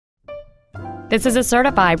This is a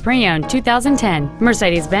certified pre-owned 2010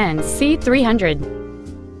 Mercedes-Benz C300.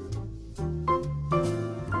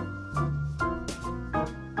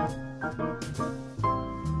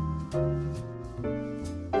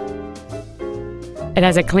 It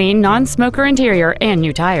has a clean, non-smoker interior and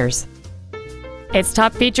new tires. Its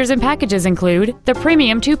top features and packages include the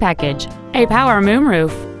Premium 2 package, a power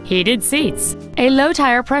moonroof, heated seats, a low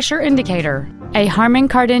tire pressure indicator, a Harman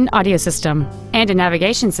Kardon audio system, and a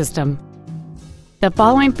navigation system. The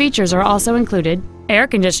following features are also included: air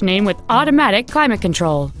conditioning with automatic climate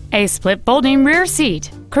control, a split folding rear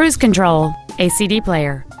seat, cruise control, a CD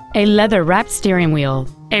player, a leather-wrapped steering wheel,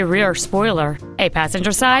 a rear spoiler, a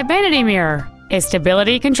passenger side vanity mirror, a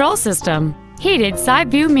stability control system, heated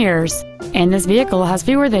side view mirrors, and this vehicle has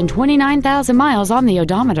fewer than 29,000 miles on the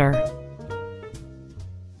odometer.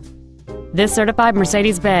 This certified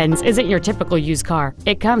Mercedes-Benz isn't your typical used car.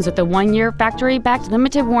 It comes with a 1-year factory-backed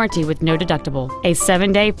limited warranty with no deductible, a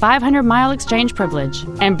 7-day 500-mile exchange privilege,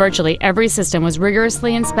 and virtually every system was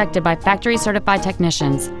rigorously inspected by factory-certified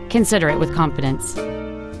technicians. Consider it with confidence.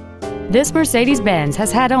 This Mercedes-Benz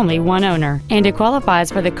has had only one owner, and it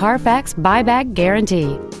qualifies for the Carfax buyback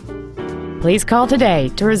guarantee. Please call today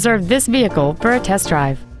to reserve this vehicle for a test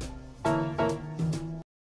drive.